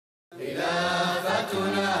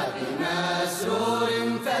خلافتنا بمسرور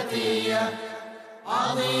فتية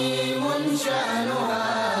عظيم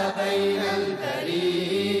شأنها بين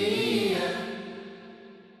البرية.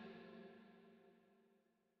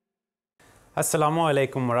 Assalamu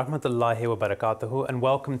alaikum wa rahmatullahi wa barakatuhu, and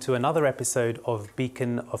welcome to another episode of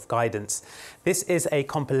Beacon of Guidance. This is a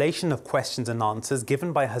compilation of questions and answers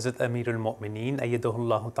given by Hazrat Amir al-Mu'mineen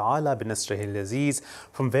Ayyadahullahu ta'ala bin Nasrihil Aziz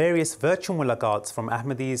from various virtual mulaqats from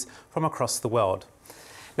Ahmadis from across the world.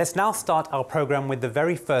 Let's now start our program with the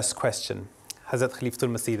very first question. Hazrat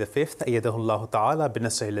Khalifatul-Masih V Ayyadahullahu ta'ala bin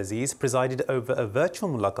Nasrihil Aziz presided over a virtual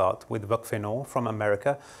mulaqat with Waqf-e-Nau from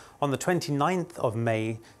America on the 29th of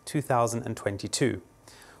May 2022.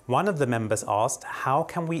 One of the members asked, how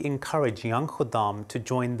can we encourage young Khuddam to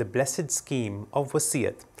join the blessed scheme of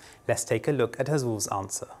Wasiyat? Let's take a look at Hazur's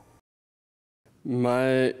answer.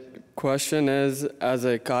 My question is, as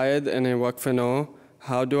a Qaid in a Waqf-e-Nau,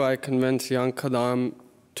 how do I convince young Khuddam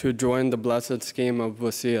to join the blessed scheme of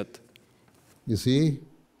Wasiyat? You see,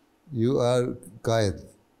 you are Qaid.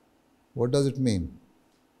 What does it mean?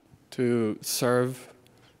 To serve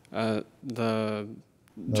the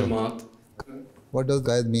Jamaat. What does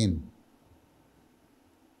Qaid mean?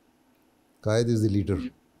 Qaid is the leader.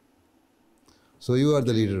 So you are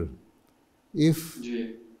the leader. If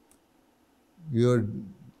your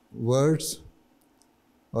words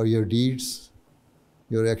or your deeds,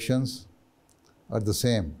 your actions are the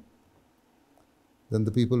same, then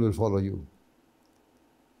the people will follow you.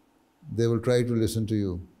 They will try to listen to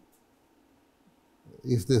you.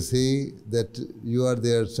 If they see that you are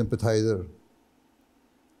their sympathizer,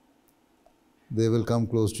 they will come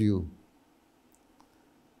close to you.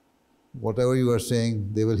 Whatever you are saying,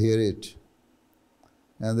 they will hear it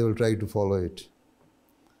and they will try to follow it.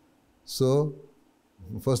 So,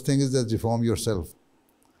 first thing is that reform yourself.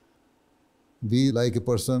 Be like a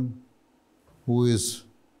person who is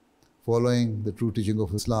following the true teaching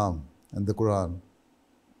of Islam and the Quran.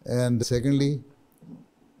 And secondly,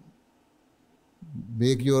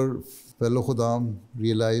 make your fellow Khuddam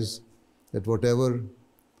realize that whatever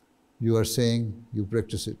you are saying, you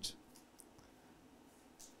practice it.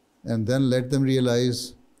 And then let them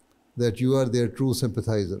realize that you are their true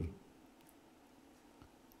sympathizer.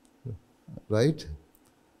 Right?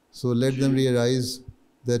 So let them realize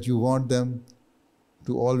that you want them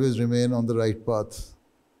to always remain on the right path.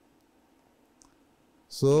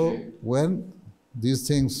 So when these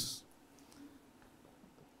things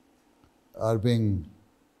are being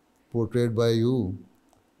portrayed by you,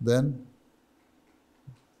 then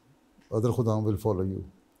other Khuddam will follow you.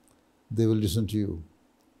 They will listen to you.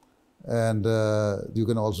 And you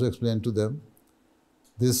can also explain to them,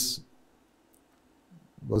 this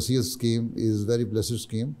Wasiyat scheme is a very blessed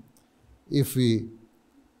scheme. If we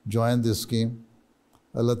join this scheme,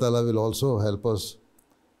 Allah Ta'ala will also help us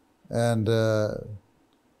and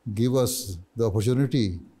give us the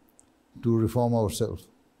opportunity to reform ourselves.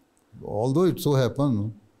 Although it so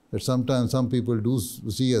happens that sometimes some people do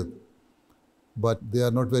Wasiyat, but they are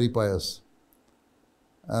not very pious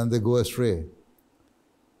and they go astray.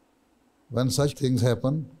 When such things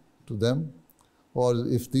happen to them, or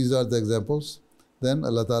if these are the examples, then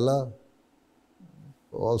Allah Ta'ala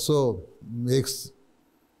also makes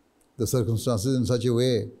the circumstances in such a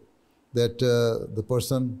way that the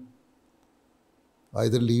person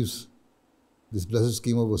either leaves this blessed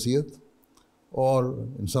scheme of Wasiyat, or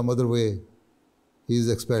in some other way he is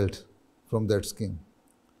expelled from that scheme.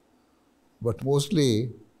 But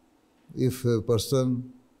mostly, if a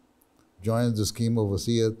person joins the scheme of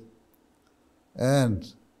Wasiyat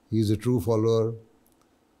and he is a true follower,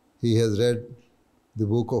 he has read the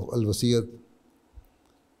book of Al-Wasiyat,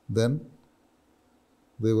 then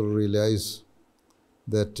they will realize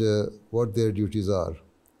that what their duties are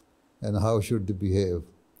and how should they behave.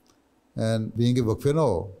 And being a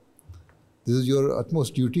Waqf-e-Nau, this is your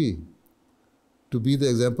utmost duty to be the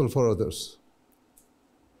example for others.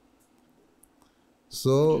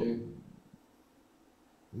 So,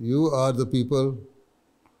 you are the people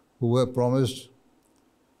who have promised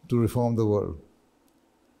to reform the world.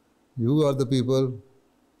 You are the people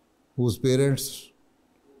whose parents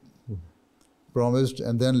promised,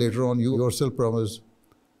 and then later on you yourself promised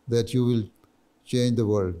that you will change the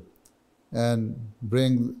world and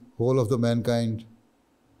bring whole of the mankind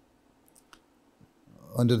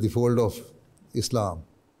under the fold of Islam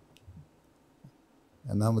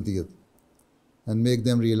and Ahmadiyya, and make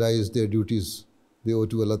them realize their duties they owe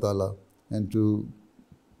to Allah Ta'ala and to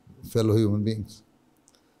fellow human beings.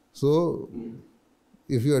 So,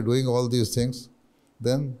 if you are doing all these things,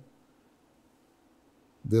 then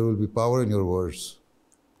there will be power in your words.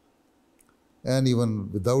 and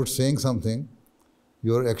even without saying something,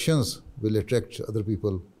 your actions will attract other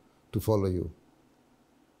people to follow you.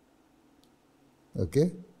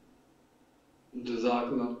 Okay?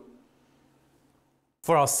 Jazakallah.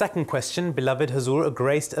 For our second question, beloved Hazur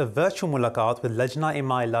graced a virtual mulaqat with Lajna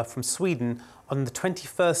Imaila from Sweden on the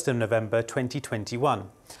 21st of November 2021.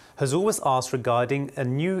 Hazur was asked regarding a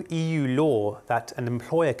new EU law that an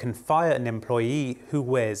employer can fire an employee who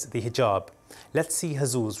wears the hijab. Let's see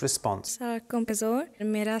Hazur's response. Hazur,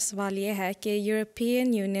 मेरा सवाल ये है कि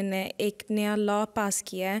European union ने एक नया law पास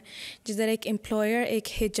किया है जिधर एक एम्प्लॉयर एक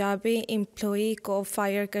हिजाबी एम्प्लॉई को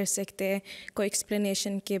फायर कर सकते हैं कोई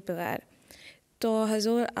एक्सप्लेनेशन के बगैर. तो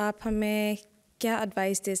हजूर आप हमें क्या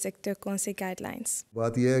एडवाइस दे सकते हो, कौन से गाइडलाइंस?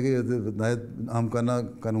 बात यह है कि नायत आम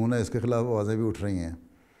कानून है, इसके ख़िलाफ़ आवाज़ें भी उठ रही हैं,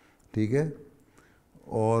 ठीक है,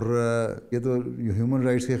 और ये तो ह्यूमन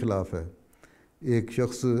राइट्स के ख़िलाफ़ है. एक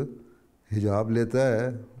शख्स हिजाब लेता है,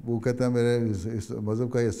 वो कहता है मेरे इस मज़हब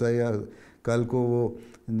का हिस्सा है, या कल को वो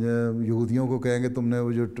यहूदियों को कहेंगे तुमने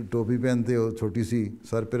वो जो टोपी पहनते हो छोटी सी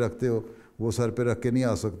सर पे रखते हो वो सर पे रख के नहीं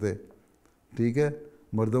आ सकते, ठीक है.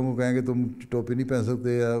 मर्दों को कहेंगे तुम टोपी नहीं पहन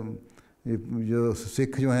सकते, या जो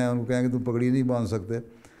सिख जो हैं उनको कहेंगे तुम पगड़ी नहीं बांध सकते.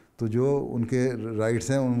 तो जो उनके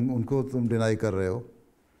राइट्स हैं उनको तुम डिनाई कर रहे हो,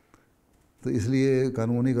 तो इसलिए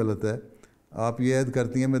कानून ही गलत है. आप ये ऐद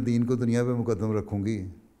करती हैं मैं दीन को दुनिया पे मुकद्दम रखूँगी,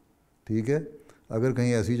 ठीक है. अगर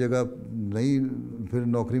कहीं ऐसी जगह नहीं फिर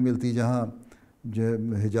नौकरी मिलती जहाँ जो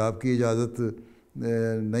हिजाब की इजाज़त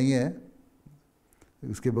नहीं है,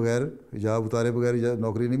 इसके बगैर हिजाब उतारे बगैर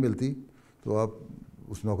नौकरी नहीं मिलती, तो आप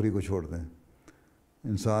उस नौकरी को छोड़ दें.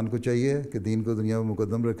 इंसान को चाहिए कि दीन को दुनिया में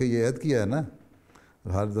मुकद्दम रखे. ये ऐद किया है ना,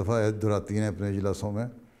 हर दफ़ा ऐद दोहराती हैं अपने इजलासों में,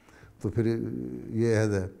 तो फिर ये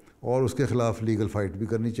ऐद है. और उसके ख़िलाफ़ लीगल फ़ाइट भी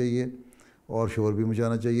करनी चाहिए और शोर भी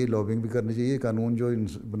मचाना चाहिए, लॉबिंग भी करनी चाहिए. कानून जो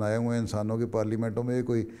बनाए हुए हैं इंसानों के पार्लियामेंटों में, ये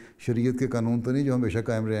कोई शरीयत के कानून तो नहीं जो हमेशा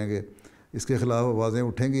कायम रहेंगे. इसके ख़िलाफ़ आवाज़ें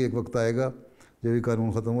उठेंगी, एक वक्त आएगा जब ये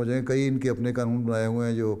कानून ख़त्म हो जाएंगे. कई इनके अपने कानून बनाए हुए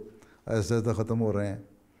हैं जो ऐसा ऐसा ख़त्म हो रहे हैं.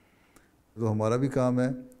 तो हमारा भी काम है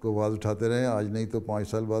कि आवाज़ उठाते रहें. आज नहीं तो 5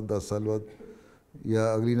 साल बाद, 10 साल बाद,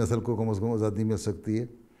 या अगली नस्ल को कम से कम आज़ादी मिल सकती है.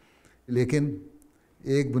 लेकिन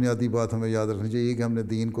एक बुनियादी बात हमें याद रखनी चाहिए कि हमने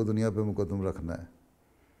दीन को दुनिया पे मुकद्दम रखना है,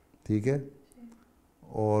 ठीक है.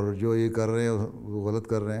 और जो ये कर रहे हैं वो गलत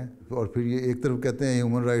कर रहे हैं. और फिर ये एक तरफ कहते हैं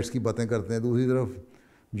ह्यूमन राइट्स की बातें करते हैं, दूसरी तरफ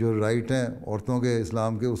जो राइट हैं औरतों के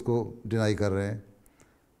इस्लाम के उसको डिनाई कर रहे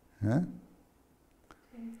हैं.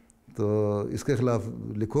 तो इसके ख़िलाफ़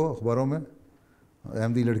लिखो अखबारों में.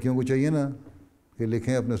 अहमदी लड़कियों को चाहिए ना कि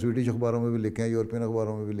लिखें, अपने स्वीडिश अखबारों में भी लिखें, यूरोपियन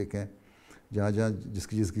अखबारों में भी लिखें, जहाँ जहाँ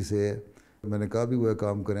जिसकी से है. मैंने कहा भी हुआ है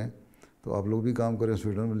काम करें, तो आप लोग भी काम करें,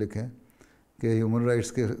 स्वीडन में लिखें कि ह्यूमन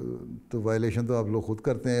राइट्स के तो वायलेशन तो आप लोग ख़ुद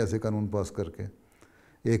करते हैं ऐसे कानून पास करके.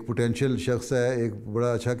 एक पोटेंशियल शख्स है, एक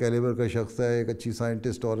बड़ा अच्छा कैलिबर का शख्स है, एक अच्छी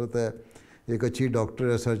साइंटिस्ट औरत है, एक अच्छी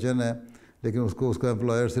डॉक्टर है, सर्जन है, लेकिन उसको उसका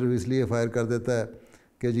एम्प्लॉयर सिर्फ इसलिए फ़ायर कर देता है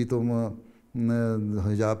कि जी तुम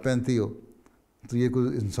हिजाब पहनती हो. तो ये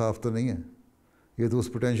कोई इंसाफ तो नहीं है. ये तो उस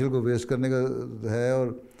पोटेंशियल को वेस्ट करने का है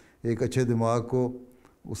और एक अच्छे दिमाग को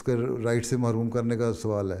उसके राइट से महरूम करने का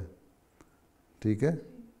सवाल है, ठीक है.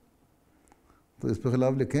 तो इस पर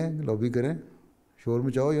ख़िलाफ़ लिखें, लॉबी करें, शोर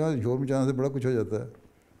मचाओ. यहाँ शोर मचाने से बड़ा कुछ हो जाता है.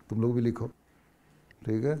 तुम लोग भी लिखो,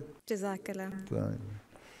 ठीक है. जज़ाकल्लाह.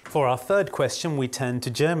 For our third question, we turn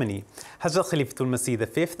to Germany. Hazrat Khalifatul-Masih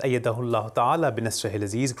V, Ayyadahullah Ta'ala bin Nasrihil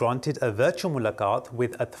Aziz, granted a virtual mulaqat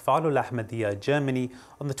with Ahmadiyya Germany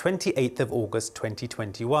on the 28th of August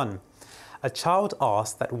 2021. A child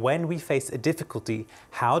asked that when we face a difficulty,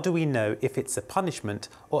 how do we know if it's a punishment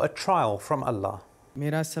or a trial from Allah?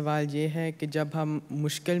 मेरा सवाल ये है कि जब हम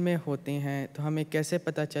मुश्किल में होते हैं तो हमें कैसे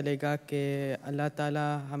पता चलेगा कि अल्लाह ताला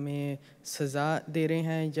हमें सज़ा दे रहे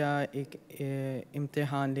हैं या एक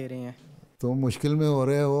इम्तिहान ले रहे हैं. तुम मुश्किल में हो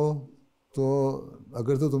रहे हो तो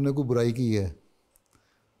अगर तो तुमने कोई बुराई की है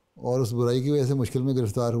और उस बुराई की वजह से मुश्किल में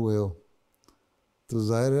गिरफ़्तार हुए हो, तो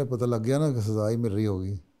ज़ाहिर है पता लग गया ना कि सज़ा ही मिल रही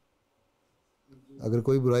होगी. अगर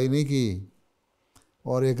कोई बुराई नहीं की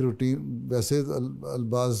और एक रूटीन वैसे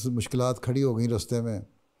अलबाज मुश्किलात खड़ी हो गई रास्ते में,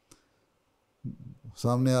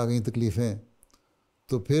 सामने आ गई तकलीफ़ें,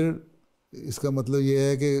 तो फिर इसका मतलब ये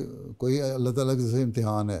है कि कोई अल्लाह ताला की जैसे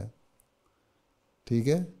इम्तिहान है, ठीक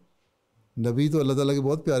है. नबी तो अल्लाह ताला के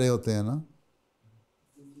बहुत प्यारे होते हैं ना,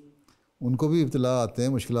 उनको भी इब्तिला आते हैं,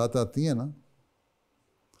 मुश्किलात आती हैं ना,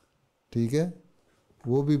 ठीक है.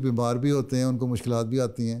 वो भी बीमार भी होते हैं, उनको मुश्किलात भी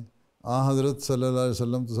आती हैं. हज़रत सल्लल्लाहु अलैहि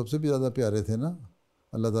वसल्लम तो सबसे भी ज़्यादा प्यारे थे ना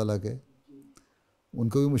अल्लाह ताला के,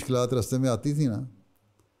 उनको भी मुश्किलात रास्ते में आती थी ना.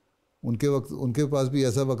 उनके पास भी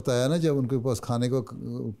ऐसा वक्त आया ना जब उनके पास खाने को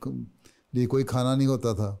लिए कोई खाना नहीं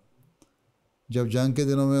होता था, جب جنگ کے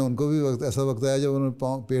دنوں میں ان کو بھی ایسا وقت آیا جب انہوں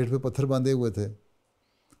نے پیٹھ پہ پتھر باندھے ہوئے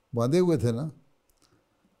تھے نا،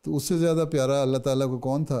 تو اس سے زیادہ پیارا اللہ تعالیٰ کو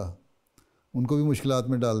کون تھا؟ ان کو بھی مشکلات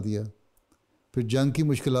میں ڈال دیا. پھر جنگ کی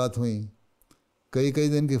مشکلات ہوئیں، کئی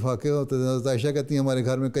دن کے فاقے ہوتے تھے. حضرت عائشہ کہتی ہیں ہمارے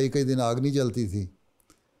گھر میں کئی دن آگ نہیں جلتی تھی.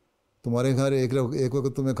 تمہارے گھر ایک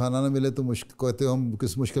وقت تمہیں کھانا نہ ملے تو کہتے ہو ہم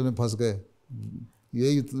کس مشکل میں پھنس گئے.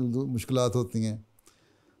 یہی مشکلات ہوتی ہیں.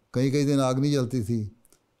 کئی دن آگ نہیں جلتی تھی.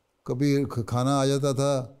 کبھی کھانا آ جاتا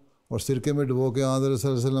تھا اور سرکے میں ڈبو کے حضرت صلی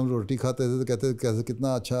اللہ علیہ وسلم روٹی کھاتے تھے تو کہتے کیسے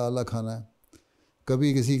کتنا اچھا اعلیٰ کھانا ہے.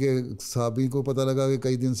 کبھی کسی کے صحابی کو پتہ لگا کہ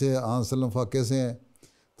کئی دن سے آن وسلم فاقے سے ہیں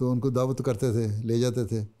تو ان کو دعوت کرتے تھے، لے جاتے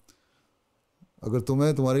تھے. اگر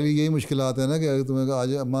تمہارے لیے یہی مشکلات ہیں نا کہ اگر تمہیں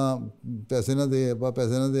آج اماں پیسے نہ دے، ابا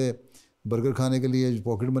پیسے نہ دے برگر کھانے کے لیے،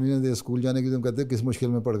 پاکٹ منی نہ دے اسکول جانے کے لیے، تم کہتے ہیں کس مشکل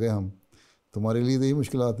میں پڑ گئے ہم. تمہارے لیے تو یہی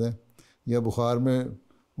مشکلات ہیں. یا بخار میں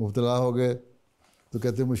مبتلا ہو گئے تو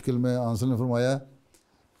کہتے مشکل میں. آنسل نے فرمایا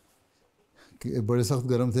کہ بڑے سخت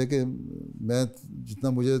گرم تھے کہ میں جتنا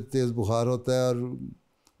مجھے تیز بخار ہوتا ہے اور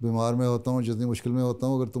بیمار میں ہوتا ہوں، جتنی مشکل میں ہوتا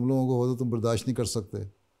ہوں، اگر تم لوگوں کو ہو تو تم برداشت نہیں کر سکتے.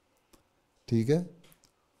 ٹھیک ہے.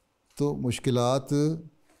 تو مشکلات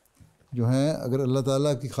جو ہیں اگر اللہ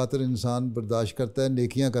تعالیٰ کی خاطر انسان برداشت کرتا ہے،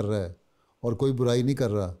 نیکیاں کر رہا ہے اور کوئی برائی نہیں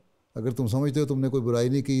کر رہا. اگر تم سمجھتے ہو تم نے کوئی برائی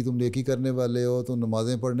نہیں کی، تم نیکی کرنے والے ہو، تم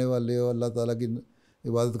نمازیں پڑھنے والے ہو، اللہ تعالیٰ کی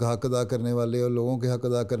عبادت کا حق ادا کرنے والے ہو، لوگوں کے حق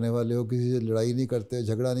ادا کرنے والے ہو، کسی سے لڑائی نہیں کرتے،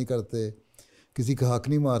 جھگڑا نہیں کرتے، کسی کا حق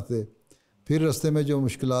نہیں مارتے، پھر راستے میں جو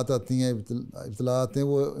مشکلات آتی ہیں، ابتلاءات ہیں،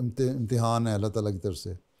 وہ امتحان ہے اللہ تعالیٰ کی طرف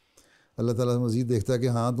سے. اللہ تعالیٰ مزید دیکھتا ہے کہ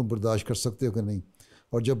ہاں تم برداشت کر سکتے ہو کہ نہیں.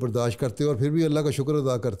 اور جب برداشت کرتے ہو اور پھر بھی اللہ کا شکر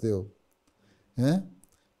ادا کرتے ہو ہیں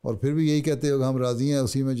اور پھر بھی یہی کہتے ہو کہ ہم راضی ہیں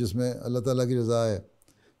اسی میں جس میں اللہ تعالیٰ کی رضا ہے،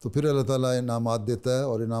 تو پھر اللہ تعالیٰ انعامات دیتا ہے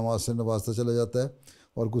اور انعامات سے نوازتا چلا جاتا ہے.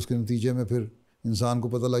 اور اس کے نتیجے میں پھر انسان کو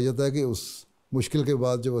پتہ لگ جاتا ہے کہ اس مشکل کے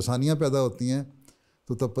بعد جب آسانیاں پیدا ہوتی ہیں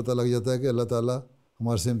تو تب پتہ لگ جاتا ہے کہ اللہ تعالیٰ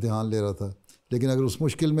ہمارے سے امتحان لے رہا تھا. لیکن اگر اس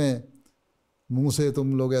مشکل میں منہ سے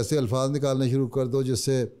تم لوگ ایسے الفاظ نکالنے شروع کر دو جس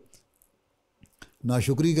سے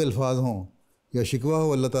ناشکری کے الفاظ ہوں یا شکوہ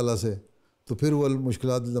ہو اللہ تعالیٰ سے، تو پھر وہ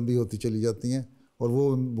مشکلات لمبی ہوتی چلی جاتی ہیں اور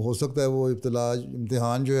وہ ہو سکتا ہے وہ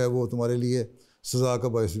امتحان جو ہے وہ تمہارے لیے سزا کا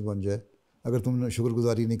باعث بھی بن جائے اگر تم شکر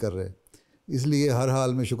گزاری نہیں کر رہے. اس لیے ہر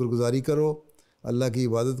حال میں شکر گزاری کرو، اللہ کی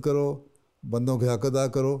عبادت کرو، بندوں کے حق ادا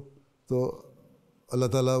کرو، تو اللہ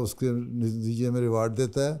تعالیٰ اس کے نتیجے میں ریوارڈ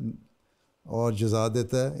دیتا ہے اور جزا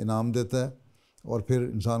دیتا ہے، انعام دیتا ہے. اور پھر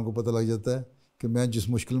انسان کو پتہ لگ جاتا ہے کہ میں جس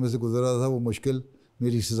مشکل میں سے گزر رہا تھا وہ مشکل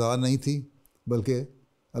میری سزا نہیں تھی بلکہ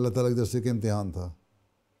اللہ تعالیٰ کی طرف سے کہ امتحان تھا.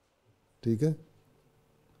 ٹھیک ہے،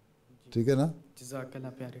 ٹھیک ہے نا. جزاک اللہ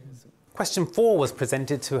پیارے حضور. Question 4 was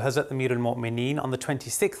presented to Hazrat Amir al-Mu'mineen on the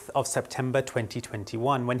 26th of September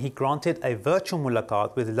 2021 when he granted a virtual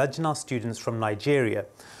mulaqat with Lajna students from Nigeria.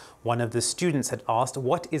 One of the students had asked,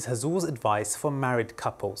 what is Hazur's advice for married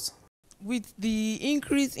couples? With the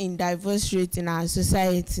increase in divorce rate in our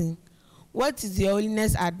society, what is the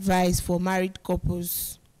holiness advice for married couples?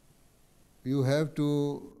 You have to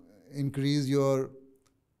increase your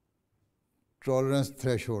tolerance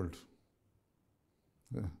threshold.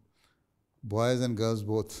 Boys and girls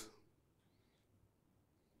both.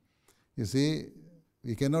 You see,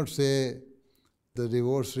 we cannot say the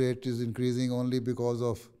divorce rate is increasing only because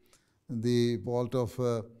of the fault of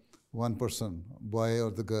one person, boy or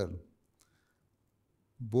the girl.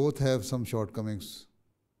 Both have some shortcomings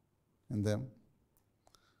in them.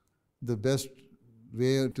 The best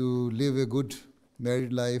way to live a good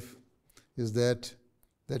married life is that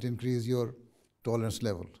increase your tolerance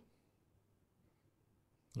level,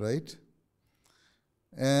 right?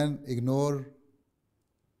 And ignore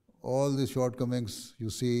all the shortcomings you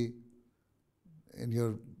see in your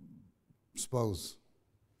spouse.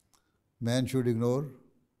 Man should ignore,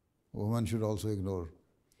 woman should also ignore.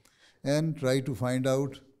 And try to find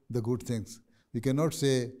out the good things. We cannot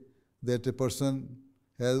say that a person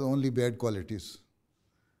has only bad qualities.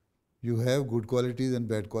 You have good qualities and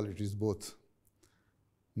bad qualities both.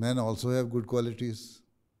 Men also have good qualities.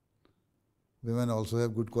 Women also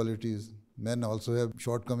have good qualities. Men also have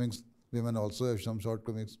shortcomings. Women also have some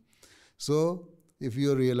shortcomings. So, if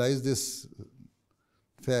you realize this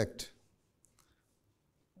fact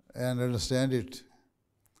and understand it,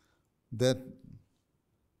 that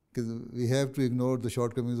we have to ignore the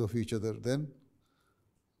shortcomings of each other, then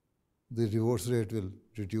the divorce rate will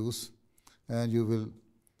reduce and you will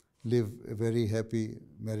live a very happy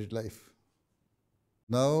married life.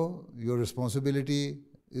 Now, your responsibility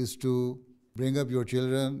is to bring up your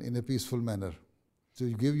children in a peaceful manner. So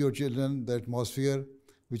you give your children the atmosphere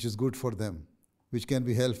which is good for them, which can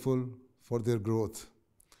be helpful for their growth.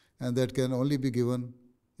 And that can only be given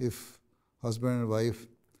if husband and wife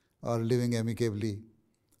are living amicably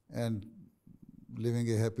and living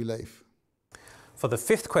a happy life. For the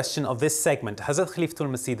fifth question of this segment, Hazrat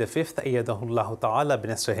Khalifatul-Masih V, Ayyadahullah Ta'ala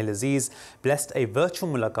bin Nasrihil Aziz, blessed a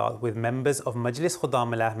virtual mulaqat with members of Majlis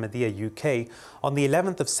Khudam al-Ahmadiyya UK on the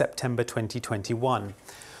 11th of September 2021.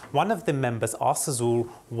 One of the members asked Hazur,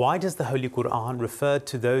 why does the Holy Quran refer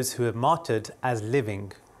to those who have martyred as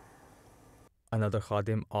living? Another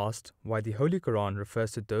Khadim asked why the Holy Quran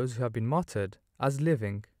refers to those who have been martyred as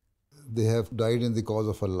living. They have died in the cause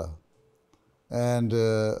of Allah. And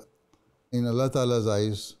in Allah Ta'ala's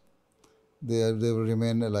eyes, they will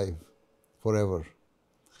remain alive forever.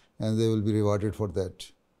 And they will be rewarded for that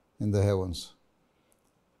in the heavens.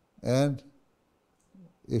 And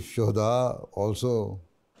if Shuhada also,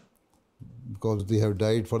 because they have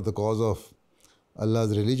died for the cause of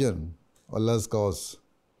Allah's religion, Allah's cause,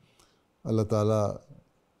 Allah Ta'ala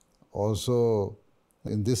also,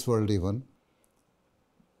 in this world even,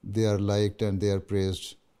 they are liked and they are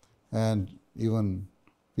praised. And even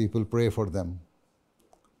people pray for them,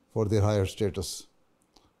 for their higher status.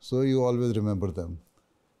 So you always remember them.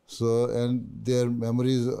 So, and their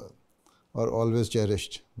memories are always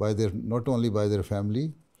cherished by their, not only by their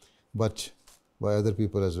family, but by other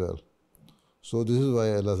people as well. So this is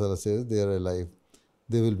why Allah Ta'ala says they are alive.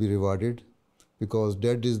 They will be rewarded, because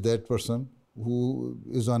dead is that person who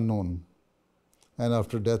is unknown. And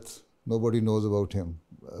after death, nobody knows about him,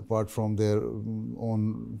 apart from their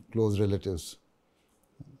own close relatives.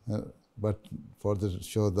 But for the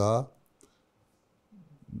Shuhada,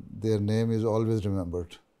 their name is always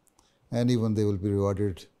remembered. And even they will be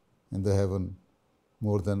rewarded in the heaven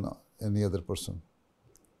more than any other person.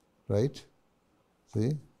 Right?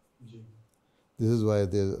 See? This is why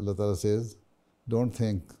Allah Ta'ala says, don't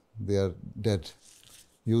think they are dead.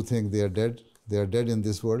 You think they are dead. They are dead in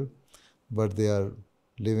this world, but they are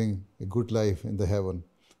living a good life in the heaven.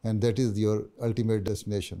 And that is your ultimate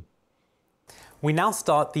destination. We now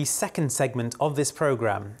start the second segment of this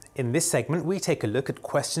program. In this segment, we take a look at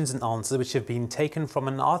questions and answers which have been taken from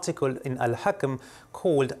an article in Al-Hakam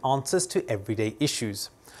called Answers to Everyday Issues.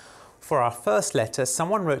 For our first letter,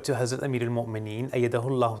 someone wrote to Hazrat Amir al-Mu'mineen,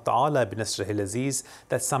 Ayyadahullah Ta'ala bin Nasrihil Aziz,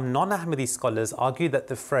 that some non-Ahmadi scholars argue that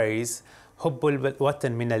the phrase Hubbul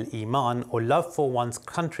Watan min al-Iman, or love for one's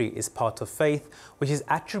country, is part of faith, which is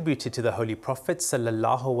attributed to the Holy Prophet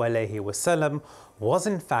sallallahu alaihi wasallam, was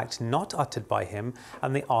in fact not uttered by him,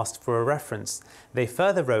 and they asked for a reference. They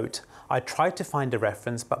further wrote, I tried to find a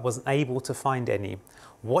reference but wasn't able to find any.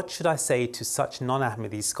 What should I say to such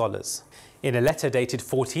non-Ahmadi scholars? In a letter dated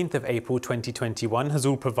 14th of April 2021,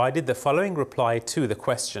 Hazur provided the following reply to the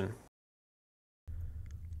question.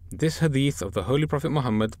 This hadith of the Holy Prophet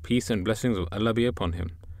Muhammad, peace and blessings of Allah be upon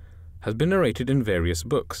him, has been narrated in various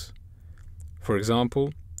books. For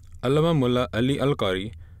example, Allama Mullah Ali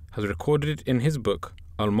Al-Qari has recorded it in his book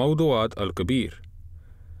Al-Mawdu'at Al-Kabir.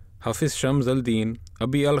 Hafiz Shams al-Din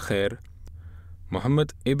Abi al-Khair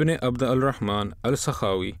Muhammad ibn Abd al-Rahman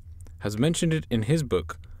al-Sakhawi has mentioned it in his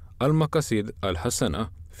book Al-Maqasid al-Hasana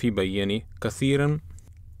fi Bayani Kathiran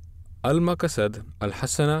Al-Maqasad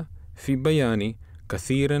al-Hasana fi Bayani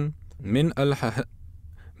كثيرا من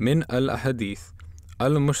الأحاديث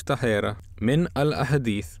المشتهرة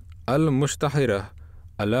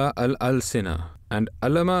على الألسنة, and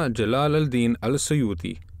Allama Jalal al-Din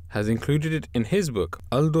al-Suyuti has included it in his book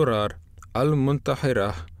Al-Durar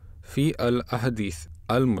al-Muntahirah fi al-Ahadith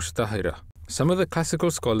al-Mushtahirah. Some of the classical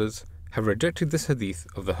scholars have rejected this hadith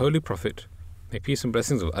of the Holy Prophet, may peace and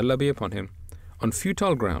blessings of Allah be upon him, on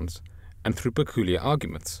futile grounds and through peculiar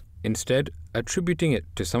arguments, instead attributing it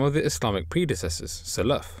to some of the Islamic predecessors,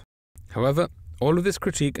 Salaf. However, all of this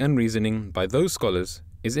critique and reasoning by those scholars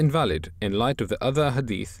is invalid in light of the other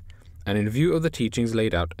hadith and in view of the teachings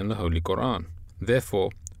laid out in the Holy Quran.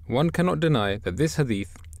 Therefore, one cannot deny that this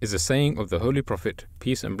hadith is a saying of the Holy Prophet,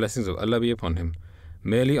 peace and blessings of Allah be upon him,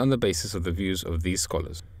 merely on the basis of the views of these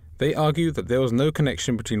scholars. They argue that there was no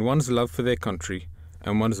connection between one's love for their country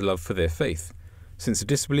and one's love for their faith, since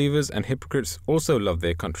disbelievers and hypocrites also love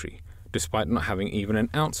their country, despite not having even an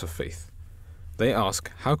ounce of faith. They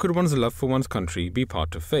ask, how could one's love for one's country be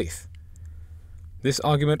part of faith? This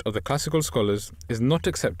argument of the classical scholars is not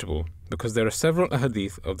acceptable because there are several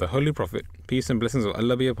ahadith of the Holy Prophet, peace and blessings of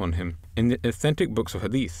Allah be upon him, in the authentic books of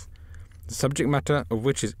hadith, the subject matter of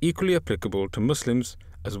which is equally applicable to Muslims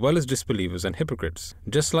as well as disbelievers and hypocrites,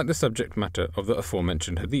 just like the subject matter of the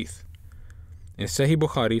aforementioned hadith. In Sahih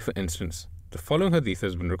Bukhari, for instance, the following hadith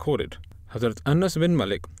has been recorded. Hazrat Anas bin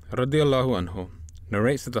Malik radiyallahu anhu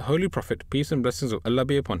narrates that the Holy Prophet, peace and blessings of Allah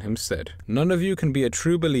be upon him, said, none of you can be a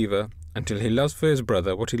true believer until he loves for his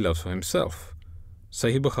brother what he loves for himself.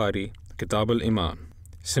 Sahih Bukhari, Kitab al-Iman.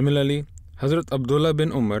 Similarly, Hazrat Abdullah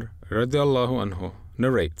bin Umar radiallahu anhu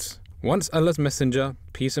narrates, once Allah's Messenger,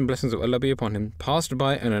 peace and blessings of Allah be upon him, passed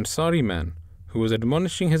by an Ansari man who was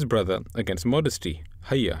admonishing his brother against modesty,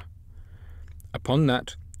 hayya. Upon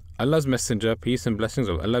that, Allah's Messenger, peace and blessings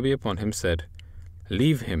of Allah be upon him, said,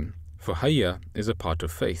 leave him, for hayya is a part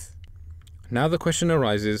of faith. Now the question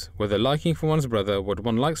arises whether liking for one's brother what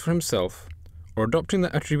one likes for himself, or adopting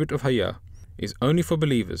the attribute of hayya, is only for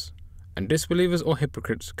believers, and disbelievers or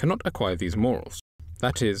hypocrites cannot acquire these morals.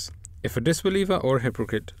 That is, if a disbeliever or a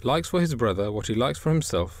hypocrite likes for his brother what he likes for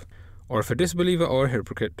himself, or if a disbeliever or a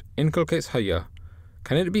hypocrite inculcates hayya,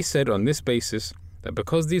 can it be said on this basis that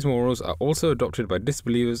because these morals are also adopted by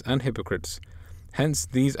disbelievers and hypocrites, hence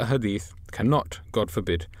these ahadith cannot, God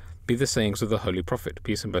forbid, be the sayings of the Holy Prophet,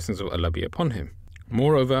 peace and blessings of Allah be upon him?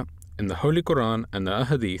 Moreover, in the Holy Quran and the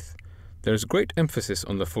ahadith, there is great emphasis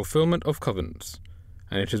on the fulfillment of covenants,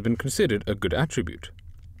 and it has been considered a good attribute.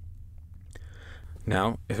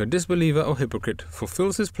 Now, if a disbeliever or hypocrite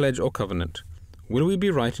fulfills his pledge or covenant, will we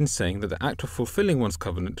be right in saying that the act of fulfilling one's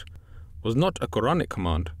covenant was not a Quranic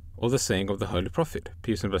command or the saying of the Holy Prophet,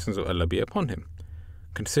 peace and blessings of Allah be upon him,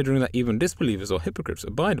 considering that even disbelievers or hypocrites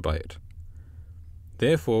abide by it?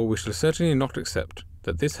 Therefore, we shall certainly not accept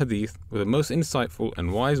that this hadith were the most insightful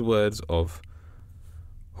and wise words of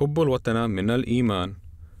Hubbul Watana Minal Iman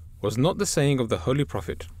was not the saying of the Holy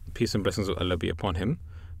Prophet, peace and blessings of Allah be upon him,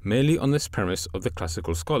 merely on this premise of the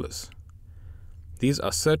classical scholars. These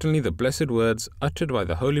are certainly the blessed words uttered by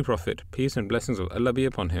the Holy Prophet, peace and blessings of Allah be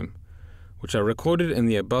upon him, which are recorded in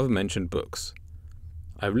the above mentioned books.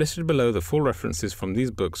 I have listed below the full references from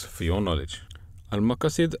these books for your knowledge.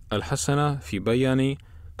 Al-Maqasid al-Hasana fi bayani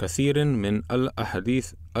kathirin min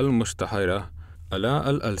al-ahadith al-mushtahira ala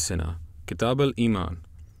al-alsina, Kitab al-Iman,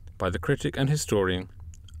 by the critic and historian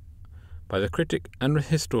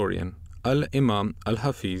Al-Imam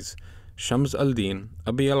Al-Hafiz Shams al-Din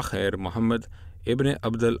Abi al-Khair Muhammad ibn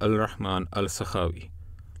Abdul al-Rahman al-Sakhawi.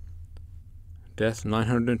 Death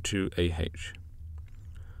 902 AH.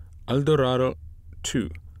 Al-Durar 2.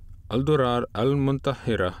 Al-Durar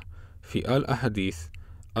al-Muntahira fi al-Ahadith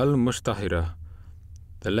al-Mushtahira,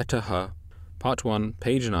 the letter Ha, part 1,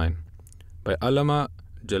 page 9, by Allama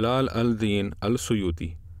Jalal al-Din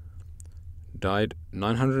al-Suyuti, died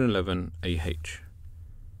 911 AH.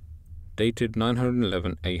 Dated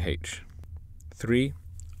 911 AH. 3.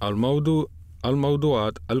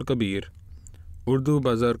 Al-Mawdu'at al-Kabir, Urdu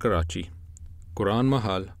Bazar Karachi, Quran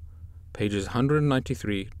Mahal, pages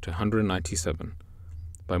 193 to 197,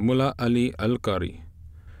 by Mullah Ali al-Qari,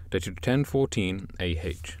 dated 1014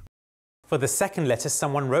 AH. For the second letter,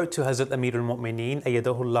 someone wrote to Hazrat Amir al-Mu'mineen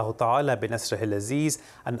Ayyadahullahu Ta'ala bin Nasrih al-Aziz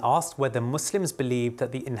and asked whether Muslims believed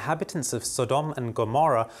that the inhabitants of Sodom and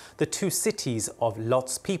Gomorrah, the two cities of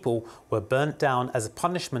Lot's people, were burnt down as a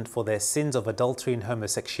punishment for their sins of adultery and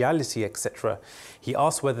homosexuality, etc. He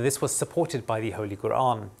asked whether this was supported by the Holy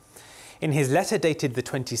Quran. In his letter dated the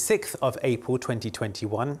 26th of April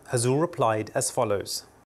 2021, Hazur replied as follows.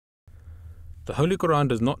 The Holy Quran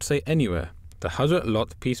does not say anywhere that Hazrat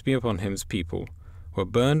Lot, peace be upon him's people, were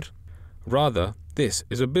burned. Rather, this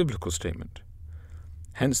is a biblical statement.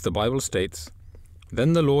 Hence the Bible states,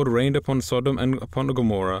 Then the Lord rained upon Sodom and upon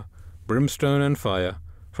Gomorrah brimstone and fire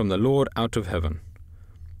from the Lord out of heaven.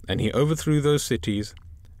 And he overthrew those cities,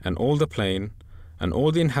 and all the plain, and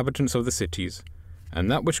all the inhabitants of the cities,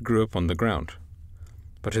 and that which grew upon the ground.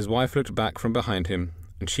 But his wife looked back from behind him,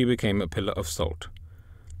 and she became a pillar of salt.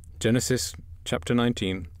 Genesis chapter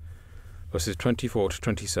 19, verses 24 to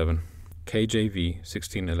 27, KJV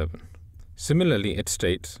 1611. Similarly, it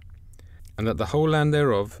states, And that the whole land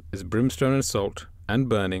thereof is brimstone and salt, and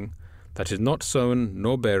burning, that is not sown,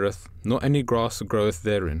 nor beareth, nor any grass groweth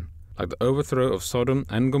therein, like the overthrow of Sodom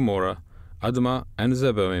and Gomorrah, Admah and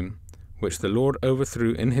Zeboim, which the Lord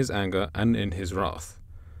overthrew in his anger and in his wrath.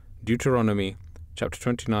 Deuteronomy chapter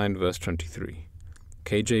 29, verse 23,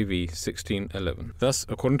 KJV 1611. Thus,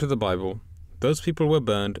 according to the Bible, those people were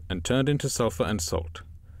burned and turned into sulfur and salt.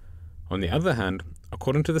 On the other hand,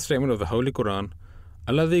 according to the statement of the Holy Quran,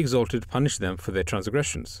 Allah the Exalted punished them for their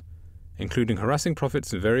transgressions, including harassing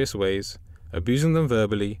prophets in various ways, abusing them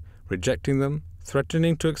verbally, rejecting them,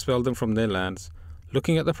 threatening to expel them from their lands,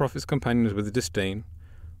 looking at the Prophet's companions with disdain,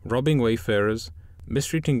 robbing wayfarers,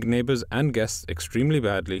 mistreating neighbors and guests extremely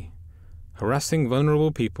badly, harassing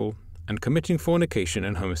vulnerable people, and committing fornication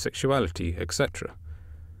and homosexuality, etc.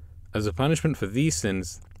 As a punishment for these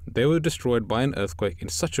sins, they were destroyed by an earthquake in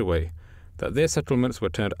such a way that their settlements were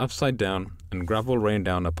turned upside down and gravel rained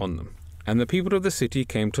down upon them. And the people of the city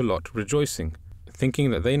came to Lot rejoicing,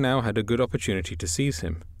 thinking that they now had a good opportunity to seize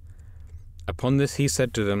him. Upon this he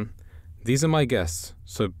said to them, These are my guests,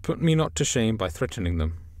 so put me not to shame by threatening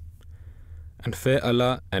them. And fear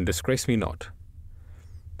Allah and disgrace me not.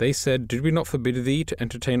 They said, did we not forbid thee to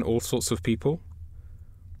entertain all sorts of people?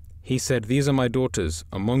 He said, these are my daughters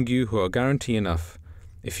among you who are guarantee enough,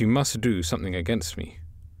 if you must do something against me.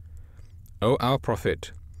 O our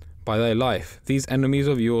Prophet, by thy life, these enemies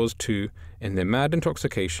of yours too, in their mad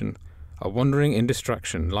intoxication, are wandering in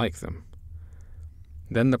distraction like them.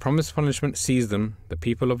 Then the promised punishment seized them, the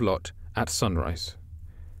people of Lot, at sunrise.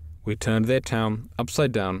 We turned their town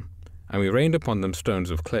upside down, and we rained upon them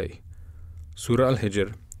stones of clay. Surah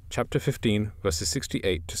Al-Hijr, chapter 15, verses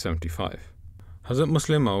 68 to 75. Hazrat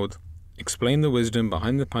Muslim Maud explained the wisdom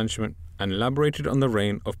behind the punishment and elaborated on the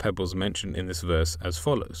rain of pebbles mentioned in this verse as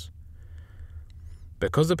follows.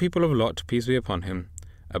 Because the people of Lot, peace be upon him,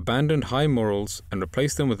 abandoned high morals and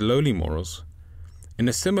replaced them with lowly morals, in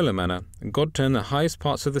a similar manner, God turned the highest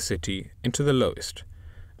parts of the city into the lowest,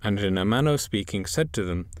 and in a manner of speaking said to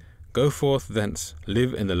them, go forth thence,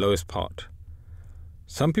 live in the lowest part.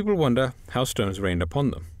 Some people wonder how stones rained upon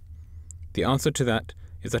them. The answer to that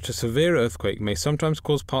is that a severe earthquake may sometimes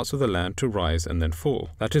cause parts of the land to rise and then fall.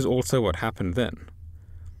 That is also what happened then.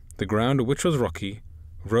 The ground, which was rocky,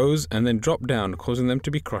 rose and then dropped down, causing them to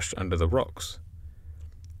be crushed under the rocks.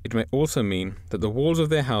 It may also mean that the walls of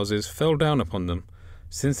their houses fell down upon them,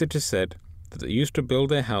 since it is said that they used to build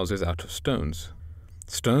their houses out of stones.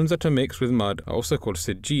 Stones that are mixed with mud are also called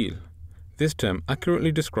sijil. This term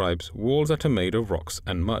accurately describes walls that are made of rocks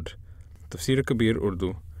and mud. Tafsir Kabir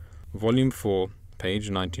Urdu, Volume 4, page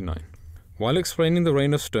 99. While explaining the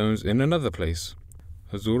rain of stones in another place,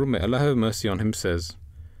 Hazur, may Allah have mercy on him, says,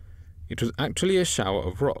 it was actually a shower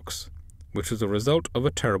of rocks, which was the result of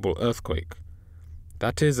a terrible earthquake.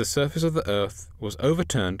 That is, the surface of the earth was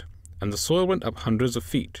overturned and the soil went up hundreds of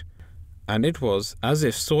feet, and it was as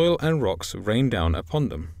if soil and rocks rained down upon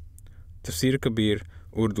them. Tafsir Kabir,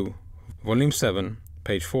 Urdu, Volume 7,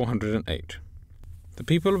 page 408. The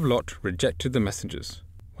people of Lot rejected the messengers.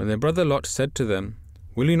 When their brother Lot said to them,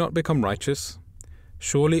 will you not become righteous?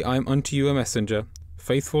 Surely I am unto you a messenger,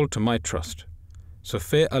 faithful to my trust. So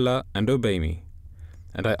fear Allah and obey me,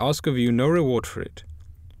 and I ask of you no reward for it.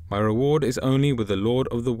 My reward is only with the Lord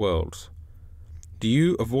of the worlds. Do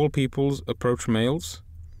you, of all peoples, approach males,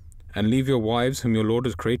 and leave your wives whom your Lord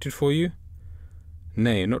has created for you?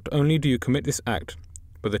 Nay, not only do you commit this act,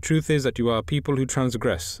 but the truth is that you are a people who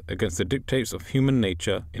transgress against the dictates of human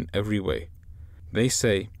nature in every way. They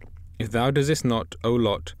say, if thou doest not, O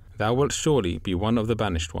Lot, thou wilt surely be one of the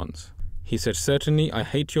banished ones. He said, certainly I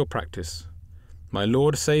hate your practice. My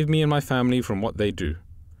Lord, save me and my family from what they do.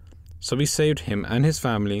 So he saved him and his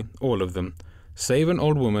family, all of them, save an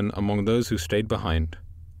old woman among those who stayed behind.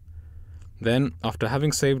 Then, after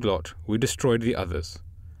having saved Lot, we destroyed the others.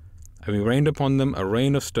 And we rained upon them a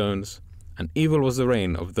rain of stones, and evil was the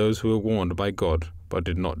rain of those who were warned by God, but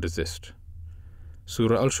did not desist.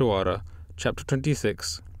 Surah Al-Shu'ara, chapter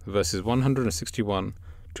 26, verses 161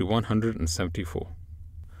 to 174.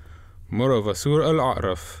 Moreover, Surah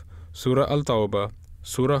Al-A'raf, Surah Al-Tawbah,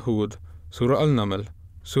 Surah Hud, Surah Al-Naml,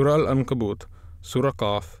 Surah Al-Ankabut, Surah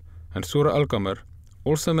Qaf, and Surah Al-Qamar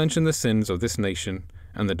also mention the sins of this nation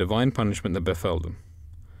and the divine punishment that befell them.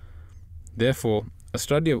 Therefore, a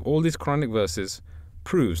study of all these Quranic verses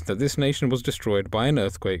proves that this nation was destroyed by an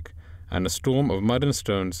earthquake and a storm of mud and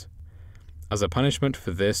stones as a punishment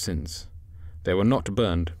for their sins. They were not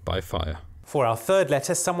burned by fire. For our third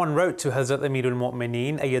letter, someone wrote to Hazrat Amirul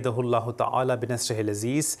Mu'mineen Ayyadahullahu Ta'ala bin Nasrihil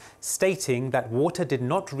Aziz, stating that water did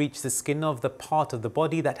not reach the skin of the part of the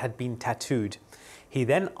body that had been tattooed. He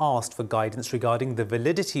then asked for guidance regarding the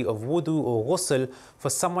validity of wudu or ghusl for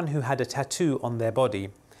someone who had a tattoo on their body.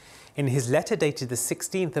 In his letter dated the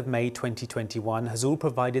 16th of May 2021, Hazur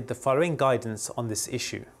provided the following guidance on this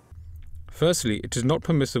issue. Firstly, it is not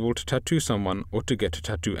permissible to tattoo someone or to get a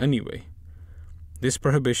tattoo anyway. This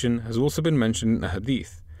prohibition has also been mentioned in a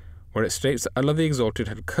hadith, where it states that Allah the Exalted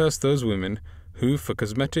had cursed those women who, for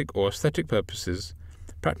cosmetic or aesthetic purposes,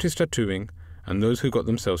 practiced tattooing, and those who got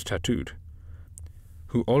themselves tattooed,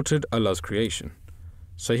 who altered Allah's creation.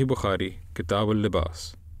 Sahih Bukhari, Kitab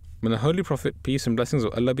al-Libas. When the Holy Prophet, peace and blessings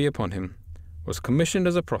of Allah be upon him, was commissioned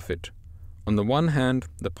as a prophet, on the one hand,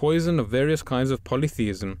 the poison of various kinds of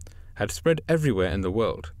polytheism had spread everywhere in the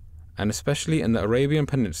world, and especially in the Arabian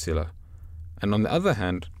Peninsula, and on the other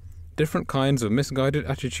hand, different kinds of misguided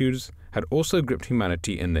attitudes had also gripped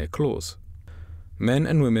humanity in their claws. Men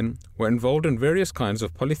and women were involved in various kinds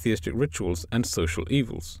of polytheistic rituals and social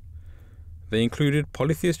evils. They included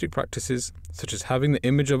polytheistic practices such as having the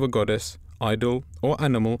image of a goddess, idol, or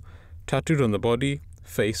animal tattooed on the body,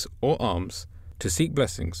 face, or arms to seek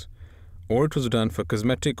blessings, or it was done for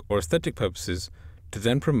cosmetic or aesthetic purposes to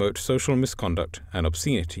then promote social misconduct and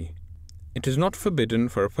obscenity. It is not forbidden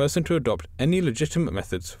for a person to adopt any legitimate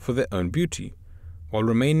methods for their own beauty, while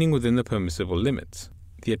remaining within the permissible limits.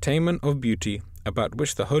 The attainment of beauty, about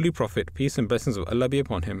which the Holy Prophet, peace and blessings of Allah be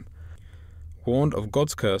upon him, warned of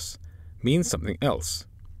God's curse, means something else,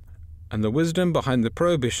 and the wisdom behind the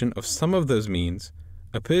prohibition of some of those means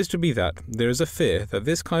appears to be that there is a fear that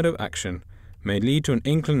this kind of action may lead to an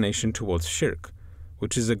inclination towards shirk,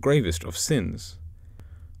 which is the gravest of sins.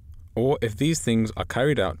 Or if these things are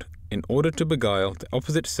carried out in order to beguile the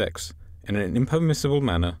opposite sex in an impermissible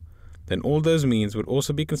manner, then all those means would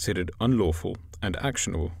also be considered unlawful and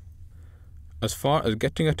actionable. As far as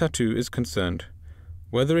getting a tattoo is concerned,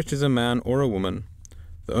 whether it is a man or a woman,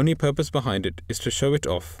 the only purpose behind it is to show it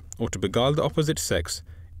off or to beguile the opposite sex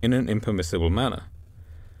in an impermissible manner.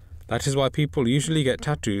 That is why people usually get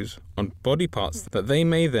tattoos on body parts that they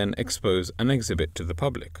may then expose and exhibit to the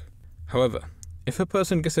public. However, if a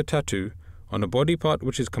person gets a tattoo on a body part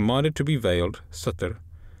which is commanded to be veiled, satr,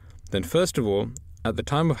 then first of all, at the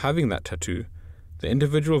time of having that tattoo, the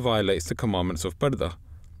individual violates the commandments of parda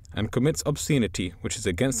and commits obscenity which is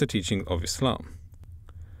against the teaching of Islam.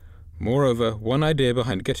 Moreover, one idea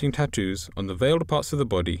behind getting tattoos on the veiled parts of the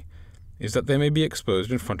body is that they may be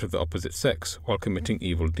exposed in front of the opposite sex while committing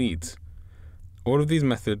evil deeds. All of these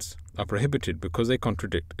methods are prohibited because they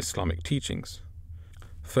contradict Islamic teachings.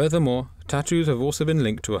 Furthermore, tattoos have also been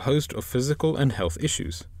linked to a host of physical and health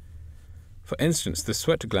issues. For instance, the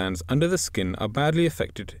sweat glands under the skin are badly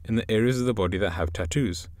affected in the areas of the body that have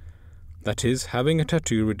tattoos. That is, having a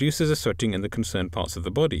tattoo reduces the sweating in the concerned parts of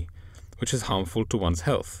the body, which is harmful to one's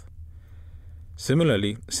health.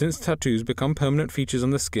 Similarly, since tattoos become permanent features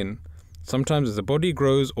on the skin, sometimes as the body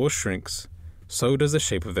grows or shrinks, so does the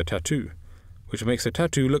shape of the tattoo, which makes a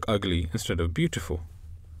tattoo look ugly instead of beautiful.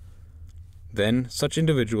 Then, such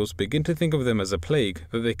individuals begin to think of them as a plague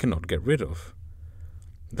that they cannot get rid of.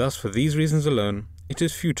 Thus, for these reasons alone, it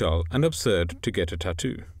is futile and absurd to get a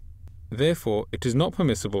tattoo. Therefore, it is not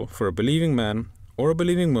permissible for a believing man or a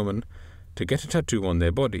believing woman to get a tattoo on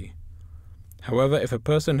their body. However, if a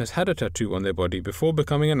person has had a tattoo on their body before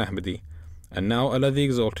becoming an Ahmadi, and now Allah the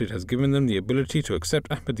Exalted has given them the ability to accept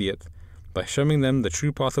Ahmadiyyat by showing them the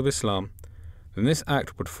true path of Islam, then this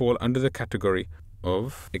act would fall under the category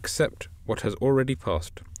of accept what has already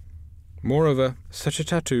passed. Moreover, such a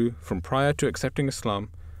tattoo from prior to accepting Islam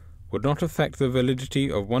would not affect the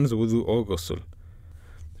validity of one's wudu or ghusl,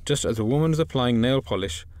 just as a woman's applying nail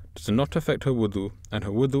polish does not affect her wudu, and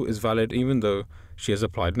her wudu is valid even though she has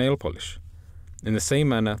applied nail polish. In the same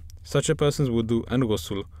manner, such a person's wudu and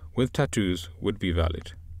ghusl with tattoos would be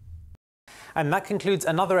valid. And that concludes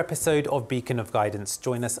another episode of Beacon of Guidance.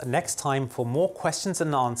 Join us next time for more questions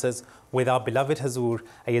and answers with our beloved Hazur,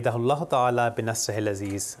 Ayyadahullah Ta'ala bin Nasrihil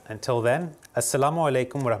Aziz. Until then, Assalamu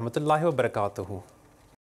alaikum wa rahmatullahi wa barakatuhu.